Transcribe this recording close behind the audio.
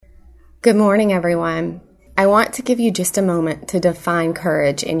Good morning, everyone. I want to give you just a moment to define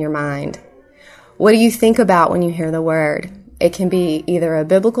courage in your mind. What do you think about when you hear the word? It can be either a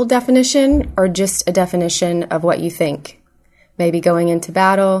biblical definition or just a definition of what you think. Maybe going into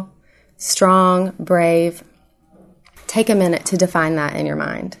battle, strong, brave. Take a minute to define that in your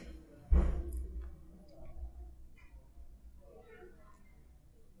mind.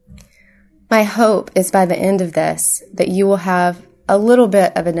 My hope is by the end of this that you will have a little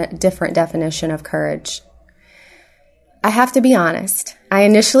bit of a different definition of courage. I have to be honest. I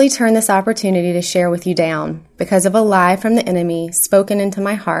initially turned this opportunity to share with you down because of a lie from the enemy spoken into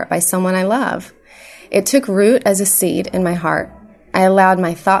my heart by someone I love. It took root as a seed in my heart. I allowed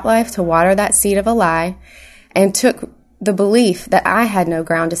my thought life to water that seed of a lie and took the belief that I had no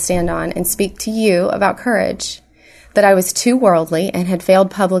ground to stand on and speak to you about courage, that I was too worldly and had failed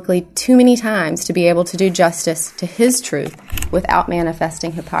publicly too many times to be able to do justice to his truth without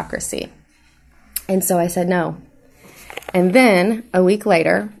manifesting hypocrisy. And so I said no. And then, a week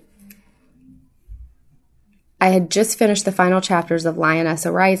later, I had just finished the final chapters of Lioness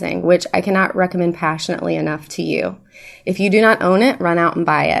Arising, which I cannot recommend passionately enough to you. If you do not own it, run out and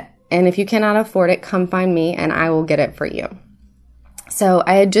buy it. And if you cannot afford it, come find me and I will get it for you. So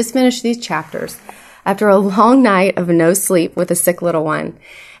I had just finished these chapters after a long night of no sleep with a sick little one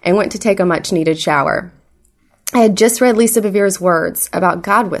and went to take a much-needed shower. I had just read Lisa Bevere's words about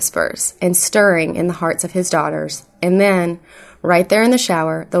God whispers and stirring in the hearts of his daughters. And then, right there in the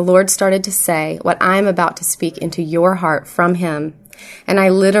shower, the Lord started to say what I'm about to speak into your heart from him. And I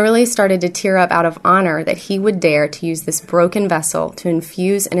literally started to tear up out of honor that he would dare to use this broken vessel to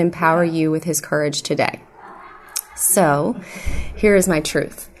infuse and empower you with his courage today. So, here is my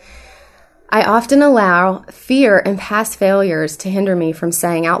truth. I often allow fear and past failures to hinder me from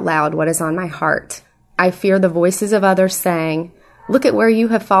saying out loud what is on my heart. I fear the voices of others saying, "Look at where you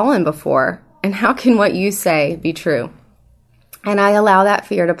have fallen before, and how can what you say be true?" And I allow that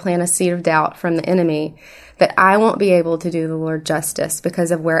fear to plant a seed of doubt from the enemy that I won't be able to do the Lord justice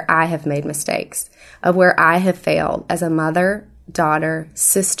because of where I have made mistakes, of where I have failed as a mother, daughter,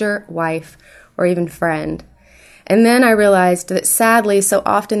 sister, wife, or even friend. And then I realized that sadly, so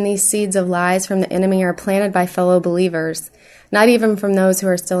often these seeds of lies from the enemy are planted by fellow believers, not even from those who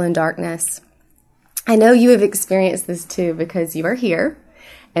are still in darkness. I know you have experienced this too because you are here,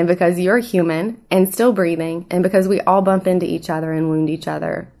 and because you are human and still breathing, and because we all bump into each other and wound each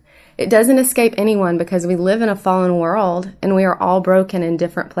other. It doesn't escape anyone because we live in a fallen world and we are all broken in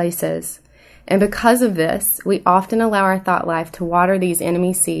different places. And because of this, we often allow our thought life to water these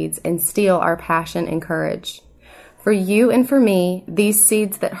enemy seeds and steal our passion and courage. For you and for me, these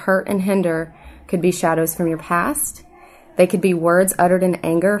seeds that hurt and hinder could be shadows from your past. They could be words uttered in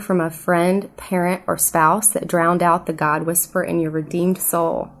anger from a friend, parent, or spouse that drowned out the God whisper in your redeemed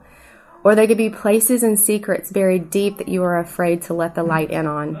soul. Or they could be places and secrets buried deep that you are afraid to let the light in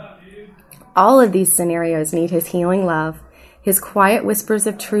on. All of these scenarios need his healing love, his quiet whispers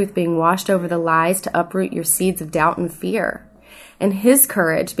of truth being washed over the lies to uproot your seeds of doubt and fear, and his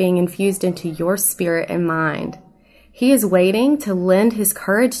courage being infused into your spirit and mind. He is waiting to lend his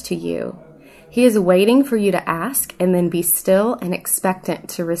courage to you. He is waiting for you to ask and then be still and expectant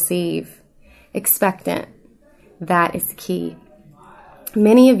to receive. Expectant. That is the key.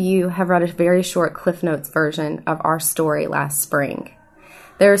 Many of you have read a very short Cliff Notes version of our story last spring.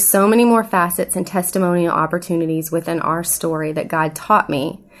 There are so many more facets and testimonial opportunities within our story that God taught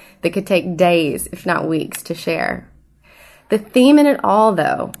me that could take days, if not weeks, to share. The theme in it all,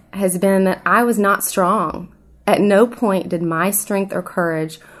 though, has been that I was not strong. At no point did my strength or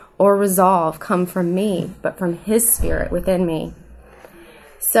courage or resolve come from me, but from his spirit within me.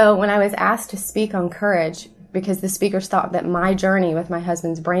 So when I was asked to speak on courage, because the speakers thought that my journey with my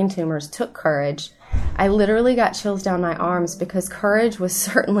husband's brain tumors took courage, I literally got chills down my arms because courage was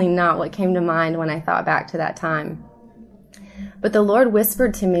certainly not what came to mind when I thought back to that time. But the Lord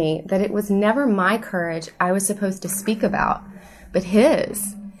whispered to me that it was never my courage I was supposed to speak about, but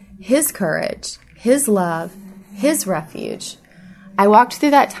his courage, his love, his refuge. I walked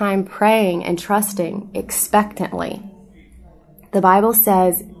through that time praying and trusting expectantly. The Bible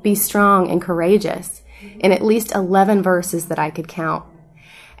says, "Be strong and courageous," in at least 11 verses that I could count.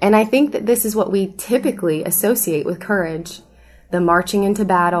 And I think that this is what we typically associate with courage. The marching into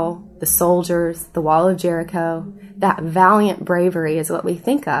battle, the soldiers, the wall of Jericho, that valiant bravery is what we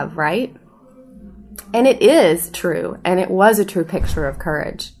think of, right? And it is true, and it was a true picture of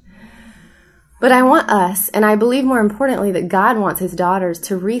courage. But I want us, and I believe more importantly that God wants his daughters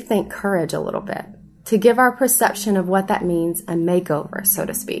to rethink courage a little bit, to give our perception of what that means a makeover, so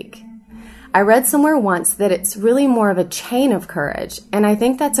to speak. I read somewhere once that it's really more of a chain of courage, and I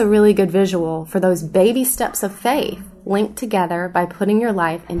think that's a really good visual for those baby steps of faith linked together by putting your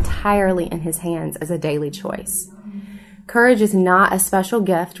life entirely in His hands as a daily choice. Courage is not a special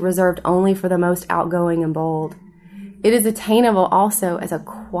gift reserved only for the most outgoing and bold. It is attainable also as a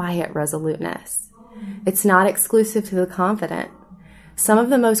quiet resoluteness. It's not exclusive to the confident. Some of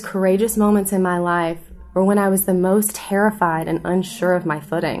the most courageous moments in my life were when I was the most terrified and unsure of my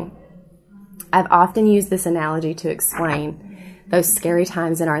footing. I've often used this analogy to explain those scary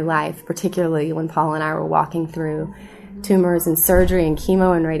times in our life, particularly when Paul and I were walking through tumors and surgery and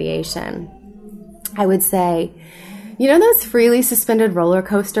chemo and radiation. I would say, you know those freely suspended roller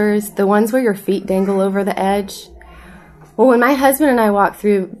coasters, the ones where your feet dangle over the edge? Well, when my husband and I walked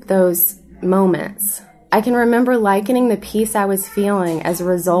through those moments, I can remember likening the peace I was feeling as a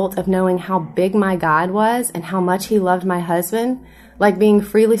result of knowing how big my God was and how much He loved my husband, like being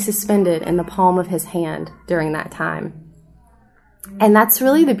freely suspended in the palm of His hand during that time. And that's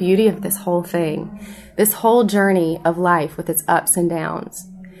really the beauty of this whole thing, this whole journey of life with its ups and downs.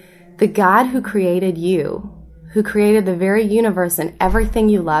 The God who created you, who created the very universe and everything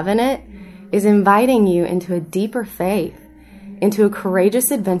you love in it, is inviting you into a deeper faith, into a courageous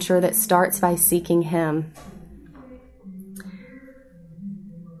adventure that starts by seeking Him.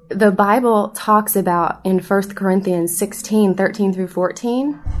 The Bible talks about in 1 Corinthians 16, 13 through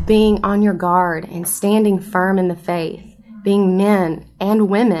 14, being on your guard and standing firm in the faith, being men and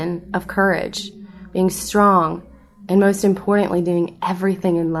women of courage, being strong, and most importantly, doing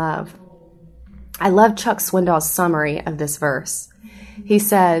everything in love. I love Chuck Swindoll's summary of this verse. He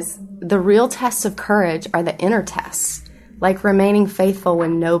says, the real tests of courage are the inner tests, like remaining faithful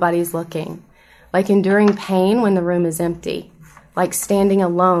when nobody's looking, like enduring pain when the room is empty, like standing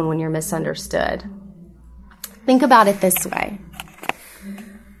alone when you're misunderstood. Think about it this way.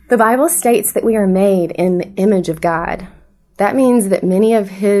 The Bible states that we are made in the image of God. That means that many of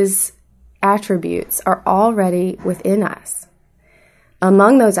His attributes are already within us.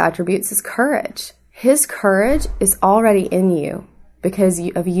 Among those attributes is courage. His courage is already in you because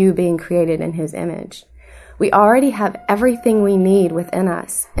of you being created in His image. We already have everything we need within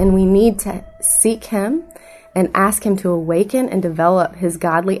us, and we need to seek Him and ask Him to awaken and develop His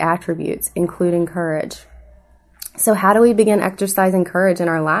godly attributes, including courage. So how do we begin exercising courage in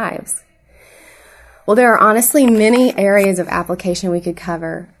our lives? Well, there are honestly many areas of application we could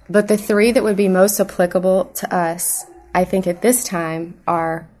cover, but the three that would be most applicable to us, I think at this time,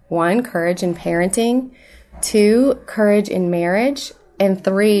 are 1, courage in parenting, 2, courage in marriage, and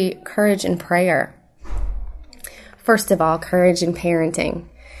 3, courage in prayer. First of all, courage in parenting.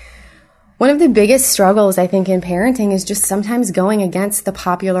 One of the biggest struggles, I think, in parenting is just sometimes going against the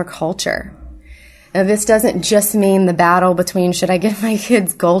popular culture. Now, this doesn't just mean the battle between should I give my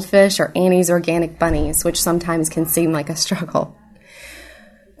kids goldfish or Annie's organic bunnies, which sometimes can seem like a struggle.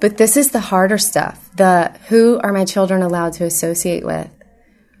 But this is the harder stuff. Who are my children allowed to associate with?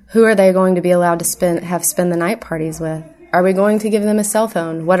 Who are they going to be allowed to spend the night parties with? Are we going to give them a cell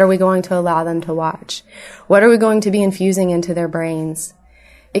phone? What are we going to allow them to watch? What are we going to be infusing into their brains?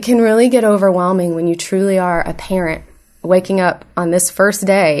 It can really get overwhelming when you truly are a parent, waking up on this first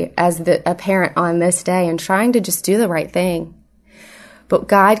day as a parent on this day and trying to just do the right thing. But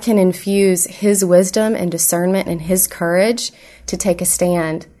God can infuse His wisdom and discernment and His courage to take a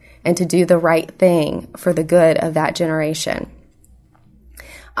stand and to do the right thing for the good of that generation.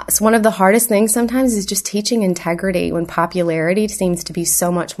 So one of the hardest things sometimes is just teaching integrity when popularity seems to be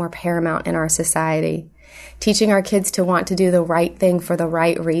so much more paramount in our society. Teaching our kids to want to do the right thing for the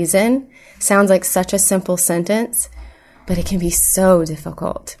right reason sounds like such a simple sentence, but it can be so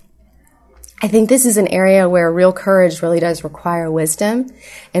difficult. I think this is an area where real courage really does require wisdom,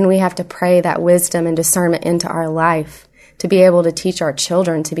 and we have to pray that wisdom and discernment into our life to be able to teach our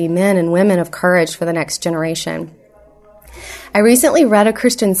children to be men and women of courage for the next generation. I recently read a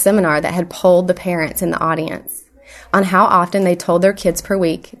Christian seminar that had polled the parents in the audience on how often they told their kids per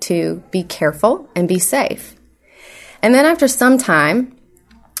week to be careful and be safe. And then after some time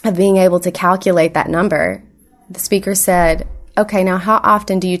of being able to calculate that number, the speaker said, okay, now how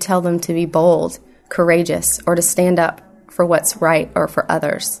often do you tell them to be bold, courageous, or to stand up for what's right or for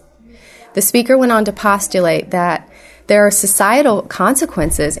others? The speaker went on to postulate that there are societal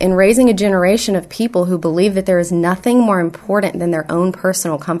consequences in raising a generation of people who believe that there is nothing more important than their own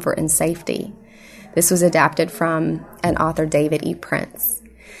personal comfort and safety. This was adapted from an author, David E. Prince.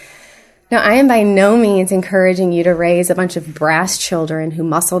 Now, I am by no means encouraging you to raise a bunch of brass children who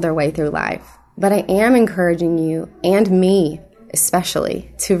muscle their way through life, but I am encouraging you, and me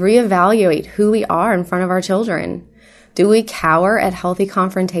especially, to reevaluate who we are in front of our children. Do we cower at healthy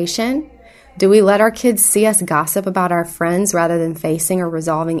confrontation? Do we let our kids see us gossip about our friends rather than facing or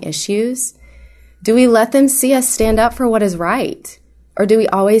resolving issues? Do we let them see us stand up for what is right? Or do we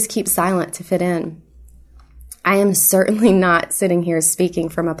always keep silent to fit in? I am certainly not sitting here speaking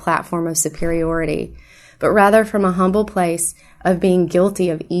from a platform of superiority, but rather from a humble place of being guilty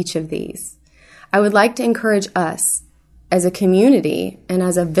of each of these. I would like to encourage us as a community and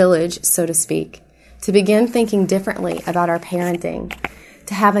as a village, so to speak, to begin thinking differently about our parenting,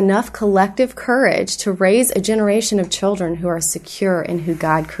 to have enough collective courage to raise a generation of children who are secure in who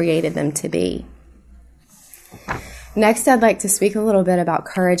God created them to be. Next, I'd like to speak a little bit about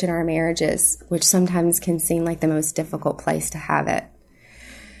courage in our marriages, which sometimes can seem like the most difficult place to have it.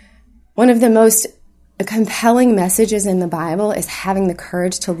 One of the most compelling messages in the Bible is having the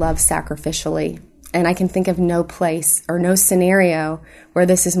courage to love sacrificially. And I can think of no place or no scenario where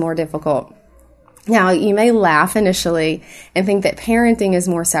this is more difficult. Now, you may laugh initially and think that parenting is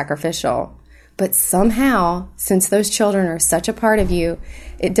more sacrificial, but somehow, since those children are such a part of you,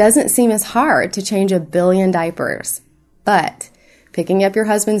 it doesn't seem as hard to change 1 billion diapers. But picking up your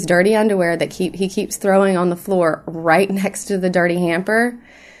husband's dirty underwear that he keeps throwing on the floor right next to the dirty hamper,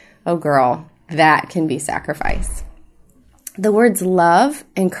 oh girl, that can be sacrifice. The words love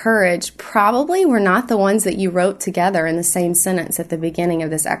and courage probably were not the ones that you wrote together in the same sentence at the beginning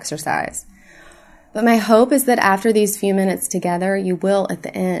of this exercise. But my hope is that after these few minutes together, you will at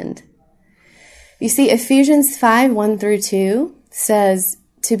the end. You see, Ephesians 5:1-2 says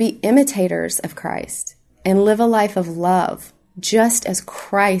to be imitators of Christ and live a life of love, just as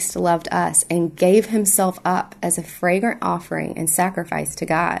Christ loved us and gave himself up as a fragrant offering and sacrifice to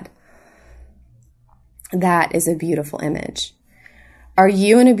God. That is a beautiful image. Are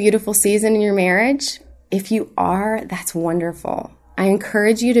you in a beautiful season in your marriage? If you are, that's wonderful. I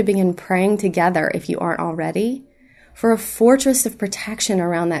encourage you to begin praying together, if you aren't already, for a fortress of protection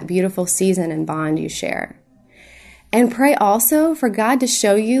around that beautiful season and bond you share. And pray also for God to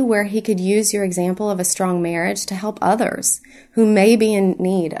show you where he could use your example of a strong marriage to help others who may be in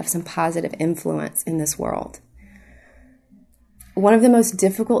need of some positive influence in this world. One of the most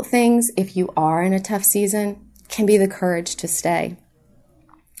difficult things, if you are in a tough season, can be the courage to stay.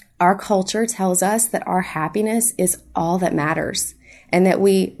 Our culture tells us that our happiness is all that matters and that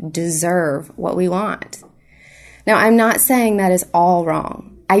we deserve what we want. Now, I'm not saying that is all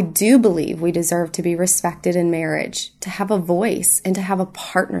wrong. I do believe we deserve to be respected in marriage, to have a voice, and to have a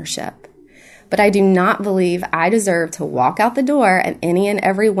partnership. But I do not believe I deserve to walk out the door at any and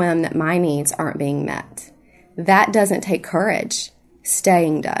every whim that my needs aren't being met. That doesn't take courage.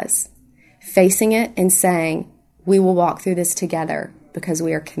 Staying does. Facing it and saying, we will walk through this together because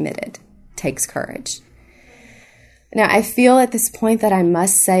we are committed, takes courage. Now, I feel at this point that I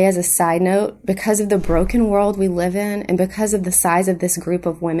must say as a side note, because of the broken world we live in and because of the size of this group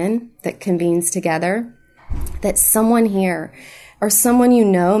of women that convenes together, that someone here or someone you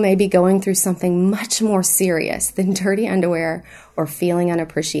know may be going through something much more serious than dirty underwear or feeling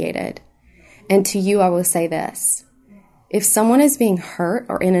unappreciated. And to you, I will say this. If someone is being hurt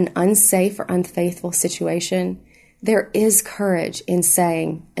or in an unsafe or unfaithful situation, there is courage in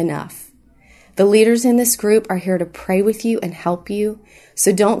saying enough. The leaders in this group are here to pray with you and help you,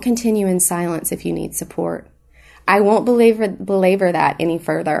 so don't continue in silence if you need support. I won't belabor that any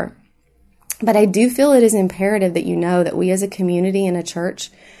further, but I do feel it is imperative that you know that we as a community and a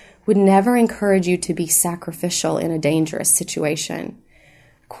church would never encourage you to be sacrificial in a dangerous situation.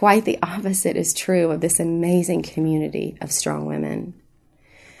 Quite the opposite is true of this amazing community of strong women.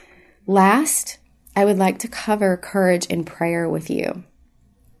 Last, I would like to cover courage in prayer with you.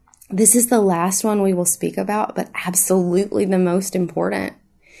 This is the last one we will speak about, but absolutely the most important.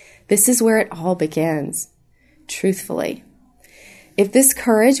 This is where it all begins, truthfully. If this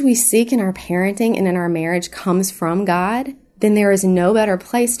courage we seek in our parenting and in our marriage comes from God, then there is no better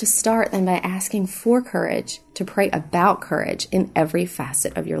place to start than by asking for courage, to pray about courage in every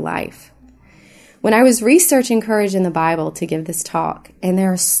facet of your life. When I was researching courage in the Bible to give this talk, and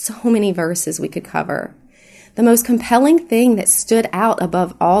there are so many verses we could cover, the most compelling thing that stood out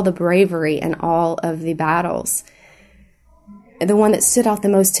above all the bravery and all of the battles, the one that stood out the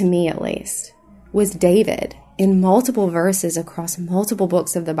most to me at least, was David, in multiple verses across multiple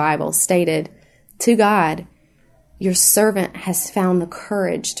books of the Bible, stated, to God, your servant has found the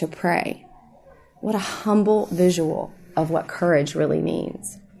courage to pray. What a humble visual of what courage really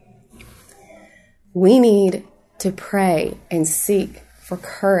means. We need to pray and seek for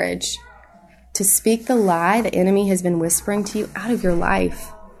courage to speak the lie the enemy has been whispering to you out of your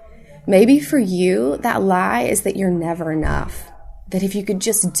life. Maybe for you, that lie is that you're never enough. That if you could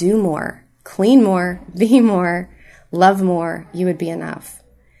just do more, clean more, be more, love more, you would be enough.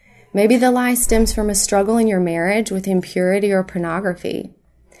 Maybe the lie stems from a struggle in your marriage with impurity or pornography.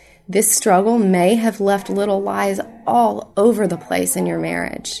 This struggle may have left little lies all over the place in your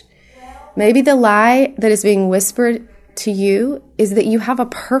marriage. Maybe the lie that is being whispered to you is that you have a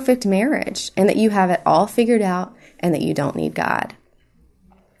perfect marriage and that you have it all figured out and that you don't need God.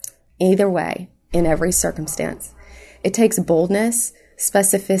 Either way, in every circumstance, it takes boldness,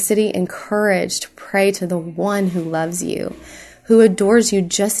 specificity, and courage to pray to the one who loves you, who adores you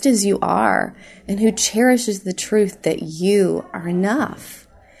just as you are, and who cherishes the truth that you are enough.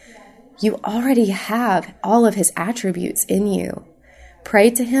 You already have all of his attributes in you. Pray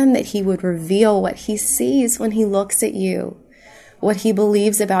to him that he would reveal what he sees when he looks at you, what he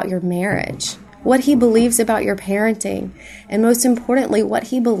believes about your marriage, what he believes about your parenting, and most importantly, what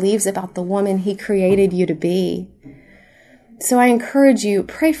he believes about the woman he created you to be. So I encourage you,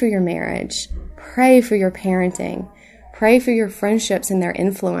 pray for your marriage, pray for your parenting, pray for your friendships and their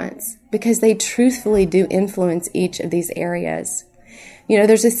influence, because they truthfully do influence each of these areas. You know,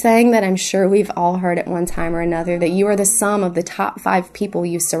 there's a saying that I'm sure we've all heard at one time or another, that you are the sum of the top 5 people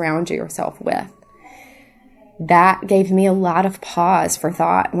you surround yourself with. That gave me a lot of pause for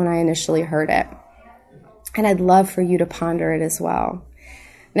thought when I initially heard it. And I'd love for you to ponder it as well.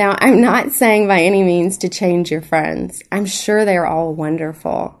 Now, I'm not saying by any means to change your friends. I'm sure they're all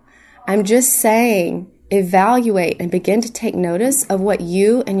wonderful. I'm just saying evaluate and begin to take notice of what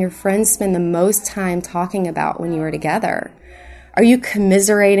you and your friends spend the most time talking about when you are together. Are you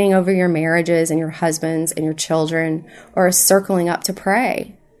commiserating over your marriages and your husbands and your children, or circling up to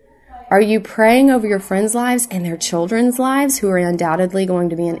pray? Are you praying over your friends' lives and their children's lives, who are undoubtedly going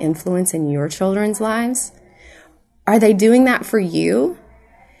to be an influence in your children's lives? Are they doing that for you?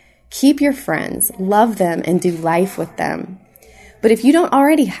 Keep your friends, love them, and do life with them. But if you don't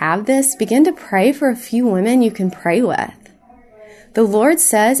already have this, begin to pray for a few women you can pray with. The Lord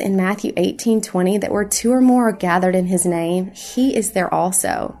says in Matthew 18:20 that where 2 or more are gathered in his name, he is there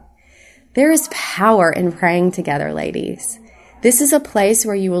also. There is power in praying together, ladies. This is a place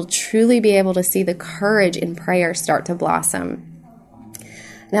where you will truly be able to see the courage in prayer start to blossom.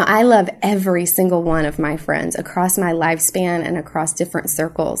 Now, I love every single one of my friends across my lifespan and across different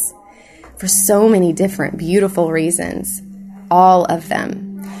circles for so many different beautiful reasons, all of them.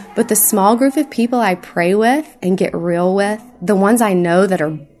 But the small group of people I pray with and get real with, the ones I know that are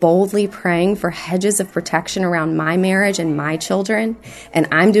boldly praying for hedges of protection around my marriage and my children, and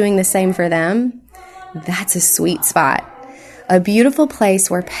I'm doing the same for them, that's a sweet spot. A beautiful place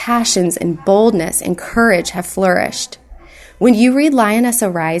where passions and boldness and courage have flourished. When you read Lioness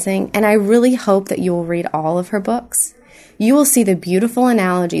Arising, and I really hope that you will read all of her books, you will see the beautiful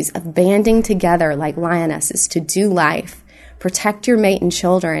analogies of banding together like lionesses to do life, protect your mate and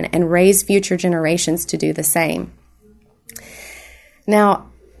children, and raise future generations to do the same. Now,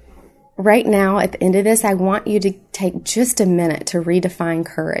 right now, at the end of this, I want you to take just a minute to redefine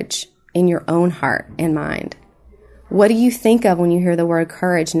courage in your own heart and mind. What do you think of when you hear the word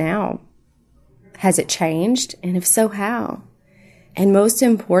courage now? Has it changed? And if so, how? And most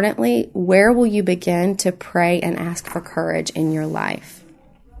importantly, where will you begin to pray and ask for courage in your life?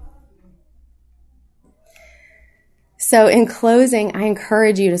 So in closing, I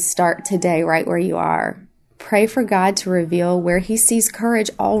encourage you to start today right where you are. Pray for God to reveal where he sees courage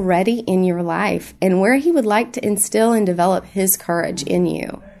already in your life and where he would like to instill and develop his courage in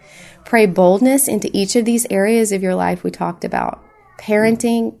you. Pray boldness into each of these areas of your life we talked about: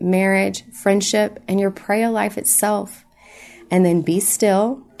 parenting, marriage, friendship, and your prayer life itself. And then be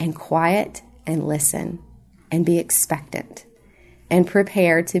still and quiet and listen and be expectant and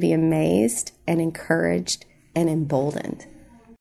prepared to be amazed and encouraged and emboldened.